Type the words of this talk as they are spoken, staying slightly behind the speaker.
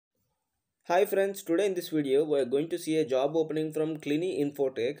Hi friends, today in this video we are going to see a job opening from Clin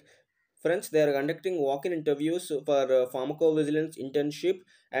Infotech. Friends, they are conducting walk-in interviews for pharmacovigilance internship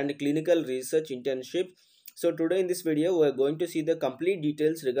and clinical research internship. So today in this video we are going to see the complete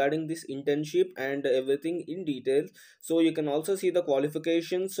details regarding this internship and everything in detail. So you can also see the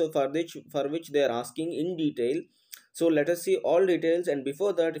qualifications for which they are asking in detail. So let us see all details, and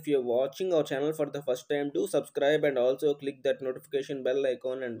before that, if you are watching our channel for the first time, do subscribe and also click that notification bell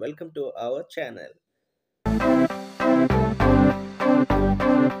icon, and welcome to our channel.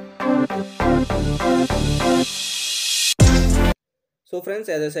 So friends,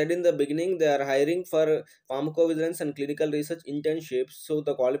 as I said in the beginning, they are hiring for pharmacovigilance and clinical research internships. So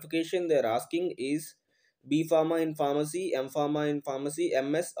the qualification they are asking is B.Pharma in pharmacy, M.Pharma in pharmacy,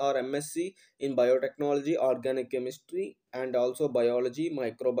 MS or M.Sc in biotechnology, organic chemistry, and also biology,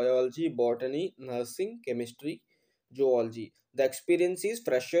 microbiology, botany, nursing, chemistry, zoology. The experience is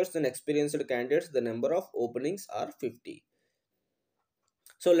freshers and experienced candidates. The number of openings are 50.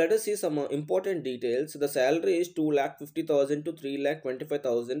 So let us see some important details. The salary is 2,50,000 to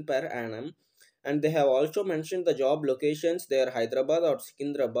 3,25,000 per annum, and they have also mentioned the job locations. They are Hyderabad or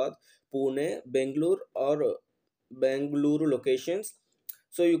Secunderabad, Pune, Bengaluru or Bengaluru locations.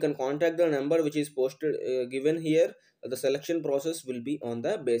 So you can contact the number which is posted given here. The selection process will be on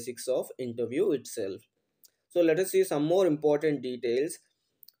the basics of interview itself. So let us see some more important details.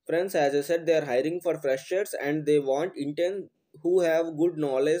 Friends, as I said, they are hiring for freshers and they want interns who have good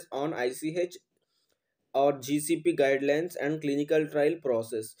knowledge on ICH or GCP guidelines and clinical trial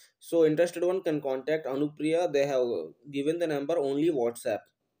process. So interested one can contact Anupriya. They have given the number only WhatsApp.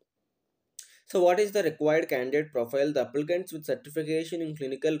 So what is the required candidate profile? The applicants with certification in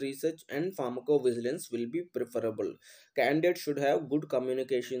clinical research and pharmacovigilance will be preferable. Candidates should have good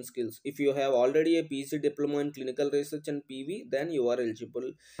communication skills. If you have already a PC diploma in clinical research and PV, then you are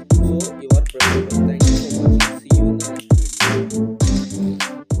eligible. So you are preferable.